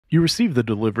You receive the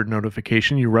delivered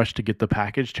notification, you rush to get the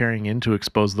package, tearing in to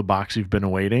expose the box you've been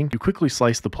awaiting. You quickly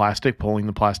slice the plastic, pulling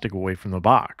the plastic away from the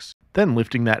box. Then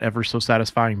lifting that ever so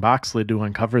satisfying box lid to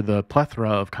uncover the plethora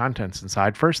of contents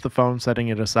inside. First the phone, setting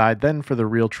it aside, then for the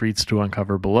real treats to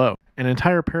uncover below. An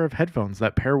entire pair of headphones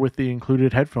that pair with the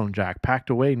included headphone jack, packed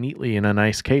away neatly in a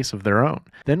nice case of their own.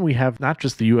 Then we have not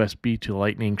just the USB to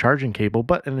Lightning charging cable,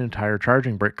 but an entire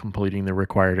charging brick completing the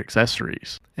required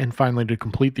accessories. And finally, to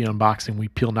complete the unboxing, we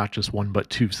peel not just one but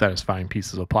two satisfying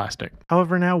pieces of plastic.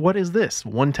 However, now what is this?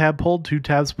 One tab pulled, two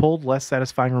tabs pulled, less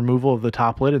satisfying removal of the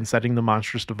top lid and setting the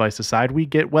monstrous device aside, we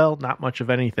get, well, not much of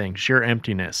anything, sheer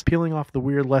emptiness. Peeling off the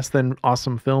weird less than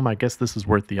awesome film, I guess this is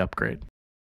worth the upgrade.